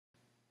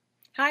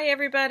Hi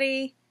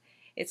everybody,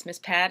 it's Miss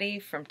Patti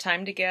from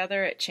Time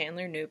Together at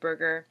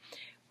Chandler-Newberger.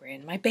 We're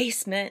in my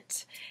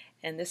basement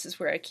and this is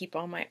where I keep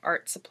all my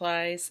art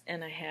supplies,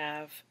 and I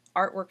have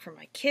artwork for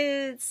my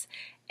kids,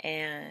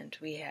 and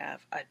we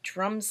have a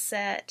drum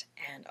set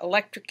and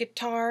electric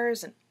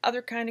guitars and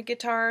other kind of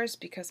guitars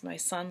because my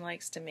son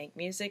likes to make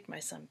music. My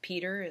son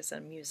Peter is a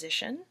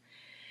musician.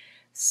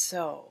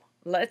 So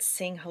let's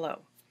sing hello.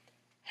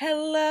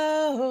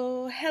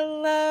 Hello,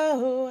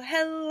 hello,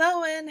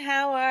 hello, and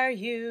how are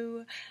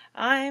you?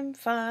 I'm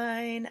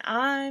fine,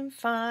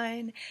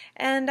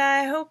 and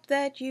I hope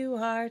that you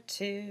are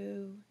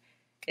too.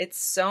 It's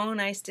so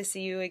nice to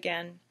see you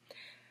again.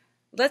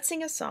 Let's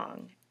sing a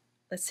song.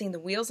 Let's sing The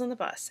Wheels on the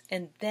Bus,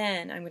 and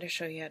then I'm going to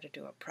show you how to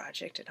do a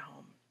project at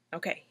home.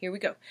 Okay, here we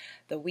go.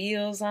 The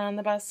wheels on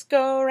the bus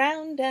go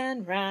round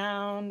and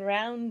round,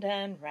 round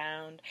and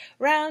round,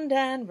 round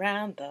and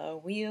round. The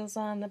wheels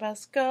on the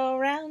bus go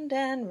round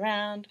and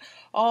round,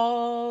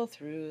 all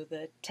through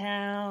the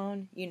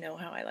town. You know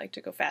how I like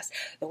to go fast.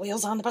 The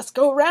wheels on the bus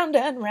go round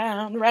and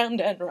round,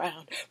 round and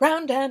round,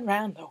 round and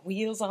round. The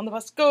wheels on the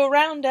bus go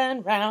round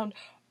and round,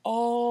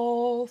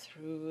 all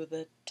through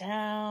the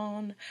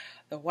town.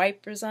 The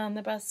wipers on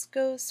the bus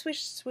go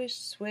swish, swish,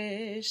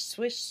 swish,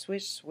 swish,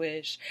 swish,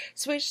 swish,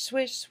 swish,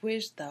 swish,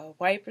 swish. The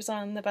wipers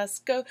on the bus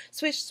go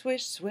swish,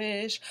 swish,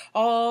 swish,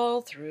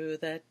 all through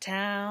the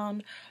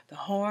town. The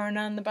horn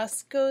on the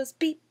bus goes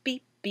beep,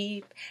 beep,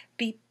 beep,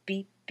 beep,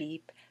 beep,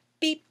 beep,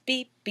 beep,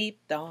 beep, beep.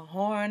 The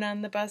horn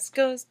on the bus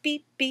goes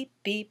beep, beep,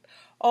 beep,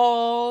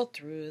 all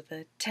through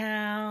the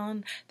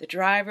town. The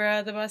driver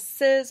of the bus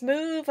says,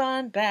 move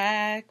on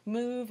back,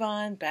 move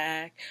on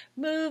back,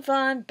 move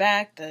on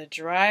back. The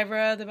driver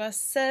of the bus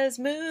says,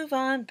 move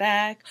on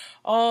back,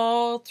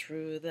 all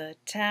through the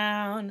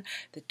town.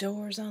 The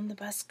doors on the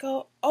bus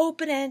go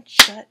open and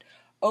shut,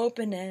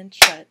 open and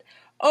shut,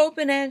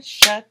 open and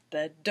shut.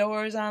 The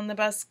doors on the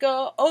bus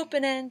go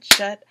open and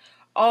shut,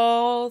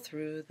 all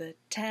through the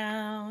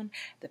town.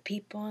 The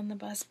people on the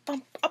bus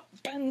bump up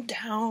and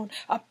down,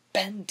 up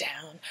and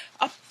down,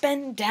 up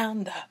and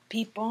down. The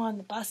people on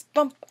the bus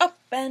bump up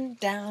and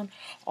down,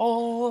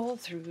 all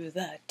through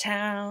the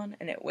town.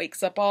 And it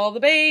wakes up all the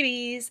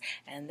babies,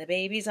 and the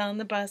babies on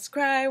the bus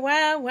cry,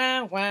 wah,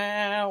 wah,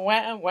 wah,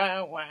 wah,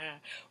 wah, wah,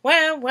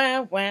 wah,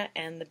 wah, wah.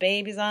 And the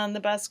babies on the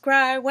bus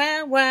cry,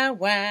 wah, wah,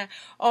 wah,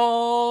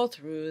 all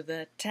through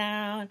the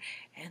town.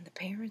 And the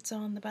parents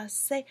on the bus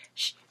say,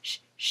 shh, shh,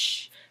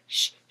 shh,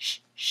 shh,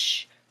 shh,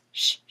 shh,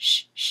 shh,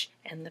 shh, shh.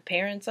 And the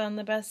parents on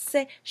the bus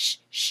say, shh,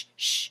 shh,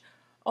 shh,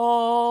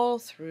 all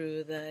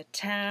through the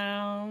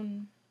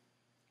town.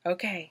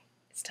 Okay,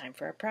 it's time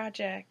for a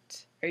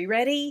project. Are you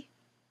ready?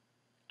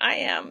 I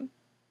am.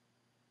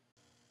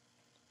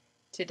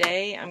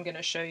 Today I'm going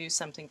to show you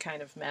something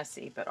kind of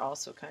messy, but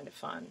also kind of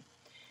fun.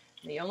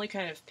 The only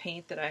kind of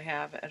paint that I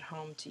have at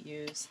home to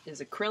use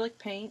is acrylic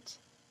paint,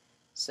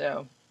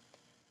 so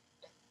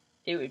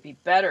it would be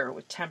better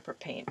with tempera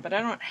paint, but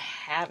I don't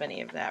have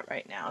any of that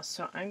right now,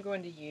 so I'm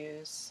going to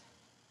use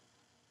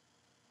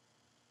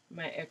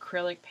my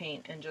acrylic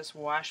paint and just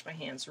wash my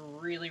hands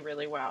really,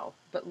 really well.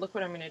 But look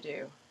what I'm going to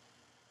do.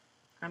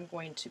 I'm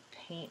going to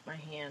paint my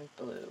hand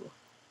blue.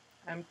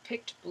 I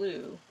picked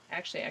blue.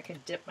 Actually, I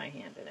can dip my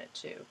hand in it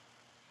too.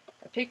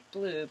 I picked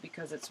blue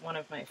because it's one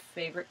of my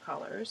favorite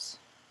colors.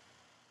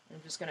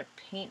 I'm just going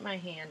to paint my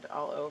hand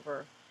all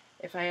over.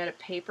 If I had a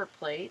paper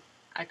plate,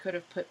 I could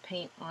have put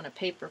paint on a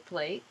paper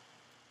plate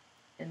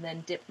and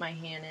then dip my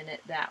hand in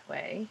it that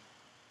way.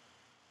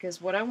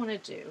 Because what I want to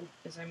do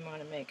is I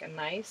want to make a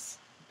nice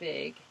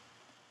big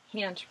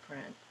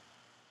handprint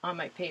on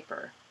my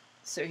paper.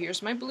 So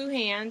here's my blue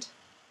hand.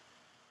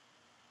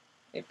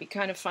 It'd be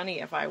kind of funny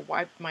if I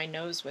wiped my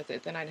nose with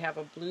it, then I'd have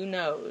a blue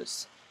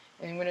nose.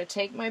 And I'm going to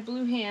take my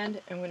blue hand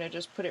and I'm going to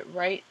just put it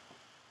right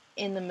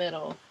in the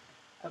middle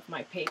of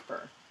my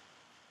paper.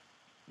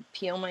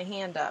 Peel my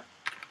hand up.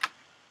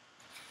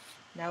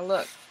 Now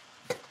look,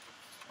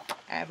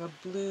 I have a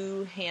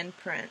blue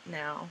handprint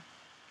now.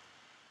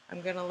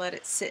 I'm going to let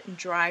it sit and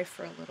dry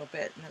for a little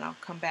bit and then I'll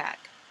come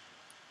back.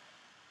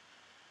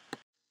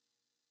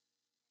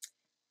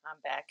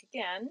 I'm back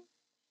again.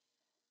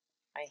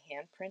 My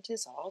handprint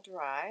is all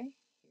dry.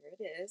 Here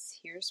it is.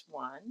 Here's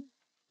one.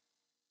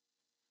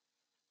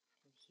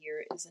 And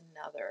here is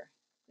another.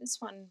 This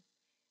one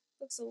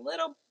looks a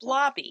little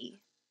blobby,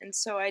 and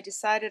so I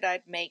decided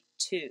I'd make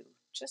two,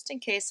 just in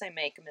case I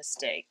make a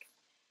mistake.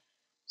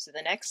 So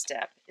the next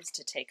step is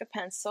to take a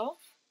pencil,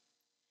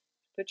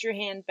 put your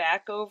hand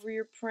back over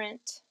your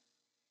print,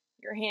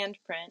 your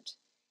handprint,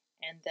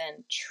 and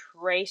then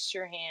trace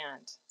your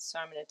hand. So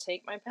I'm going to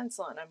take my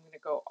pencil and I'm going to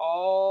go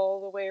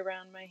all the way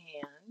around my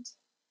hand,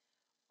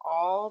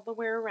 all the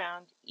way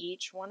around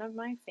each one of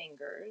my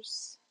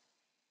fingers.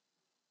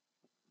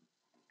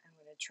 I'm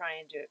going to try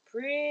and do it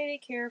pretty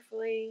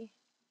carefully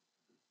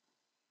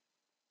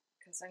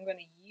because I'm going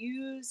to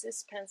use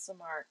this pencil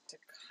mark to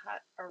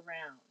cut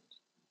around.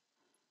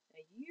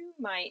 Now you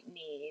might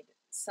need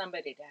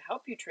somebody to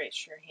help you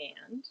trace your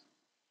hand,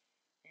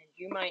 and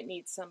you might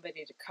need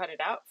somebody to cut it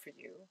out for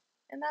you,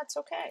 and that's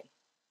okay.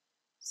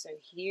 So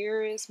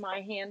here is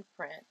my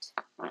handprint.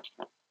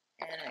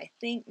 And I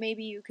think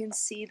maybe you can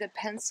see the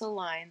pencil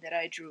line that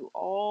I drew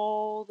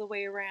all the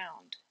way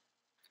around.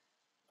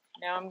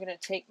 Now I'm going to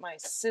take my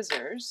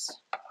scissors,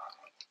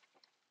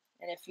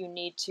 and if you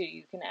need to,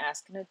 you can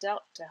ask an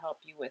adult to help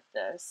you with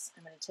this.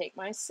 I'm going to take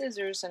my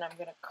scissors and I'm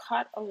going to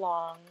cut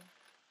along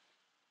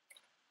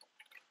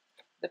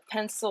the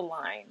pencil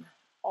line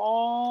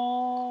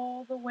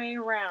all the way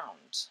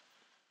around.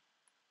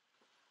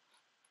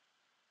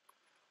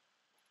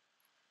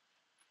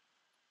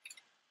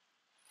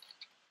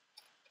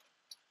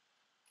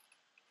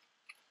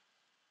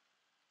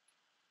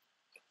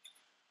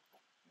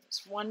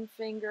 There's one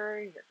finger,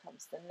 here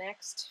comes the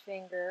next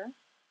finger.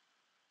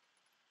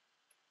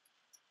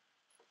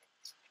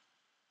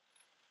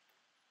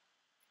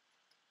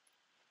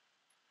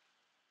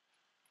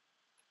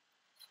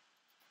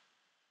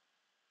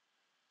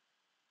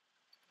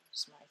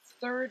 There's my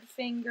third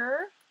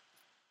finger.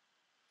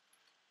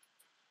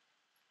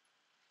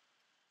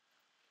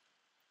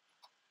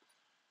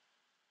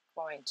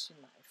 Going to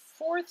my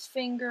fourth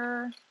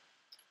finger.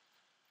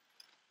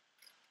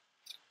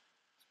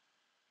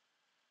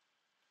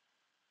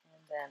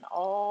 And then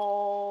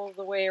all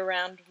the way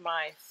around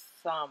my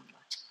thumb.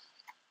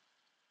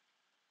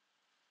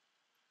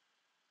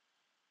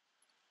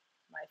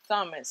 My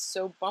thumb is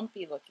so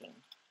bumpy looking.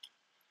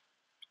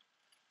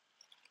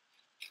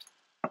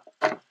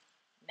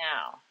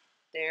 Now,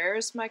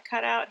 there's my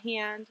cutout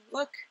hand.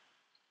 Look,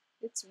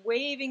 it's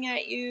waving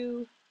at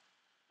you.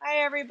 Hi,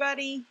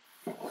 everybody.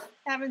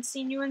 Haven't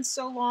seen you in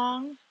so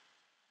long.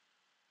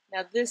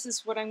 Now, this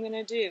is what I'm going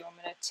to do. I'm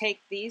going to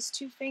take these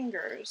two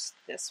fingers,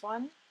 this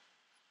one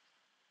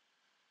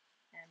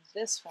and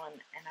this one,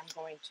 and I'm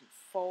going to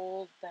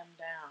fold them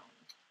down,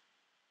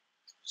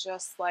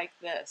 just like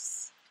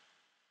this.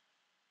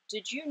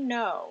 Did you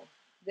know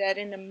that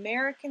in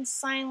American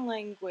Sign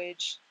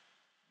Language,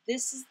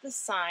 this is the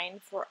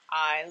sign for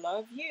I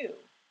love you?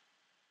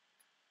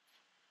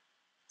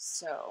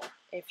 So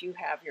if you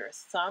have your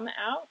thumb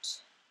out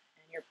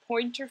and your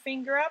pointer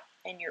finger up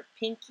and your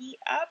pinky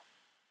up,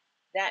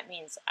 that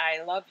means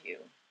I love you.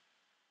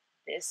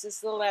 This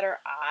is the letter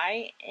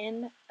I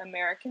in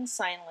American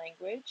Sign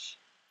Language.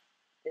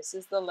 This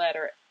is the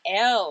letter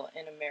L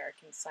in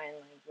American Sign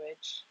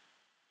Language.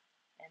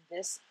 And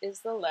this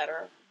is the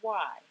letter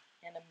Y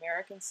in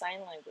American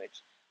Sign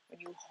Language. When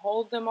you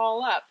hold them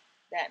all up,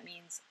 that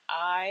means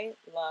I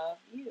love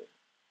you.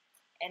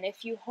 And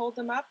if you hold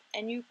them up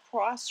and you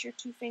cross your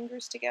two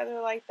fingers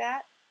together like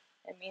that,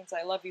 it means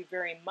I love you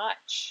very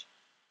much.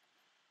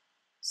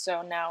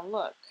 So now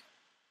look,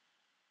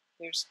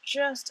 there's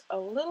just a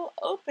little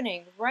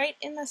opening right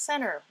in the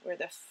center where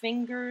the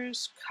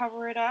fingers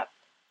cover it up.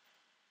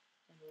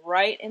 And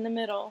right in the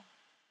middle,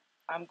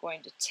 I'm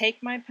going to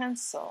take my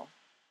pencil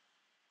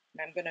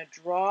and I'm going to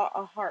draw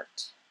a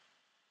heart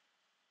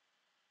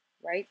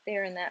right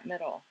there in that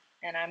middle.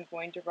 And I'm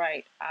going to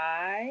write,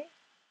 I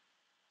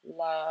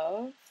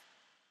love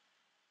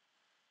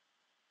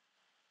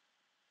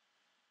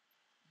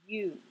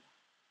you.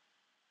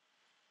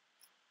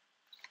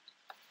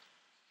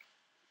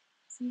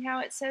 See how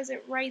it says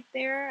it right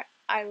there?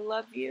 I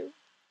love you.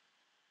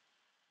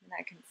 And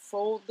I can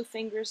fold the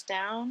fingers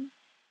down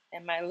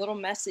and my little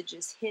message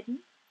is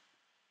hidden.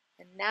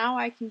 And now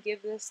I can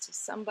give this to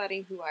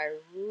somebody who I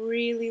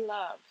really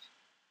love.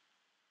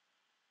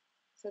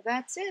 So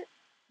that's it.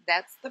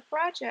 That's the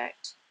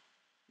project.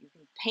 You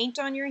can paint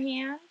on your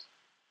hand.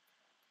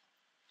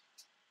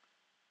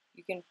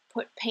 You can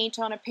put paint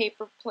on a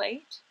paper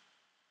plate.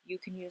 You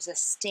can use a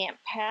stamp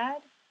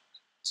pad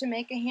to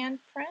make a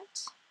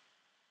handprint.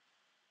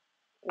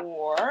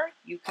 Or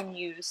you can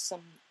use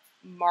some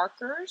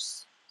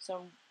markers,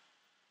 some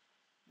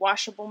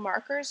washable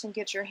markers, and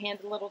get your hand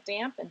a little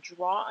damp and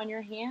draw on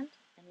your hand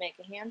and make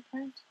a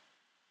handprint.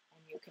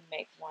 And you can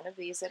make one of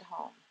these at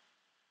home.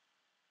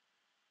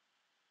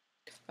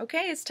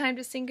 Okay, it's time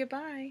to sing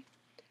goodbye.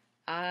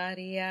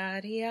 Adi,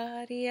 adi,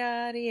 adi,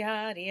 adi,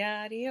 adi,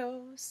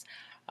 adios.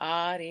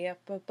 Adi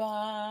up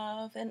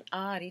above and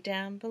adi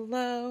down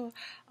below.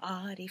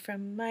 Adi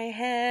from my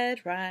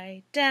head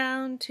right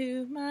down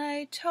to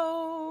my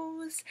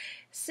toes.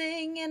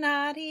 Singing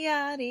adi,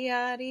 adi,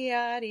 adi,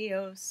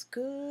 adios.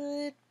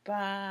 Goodbye.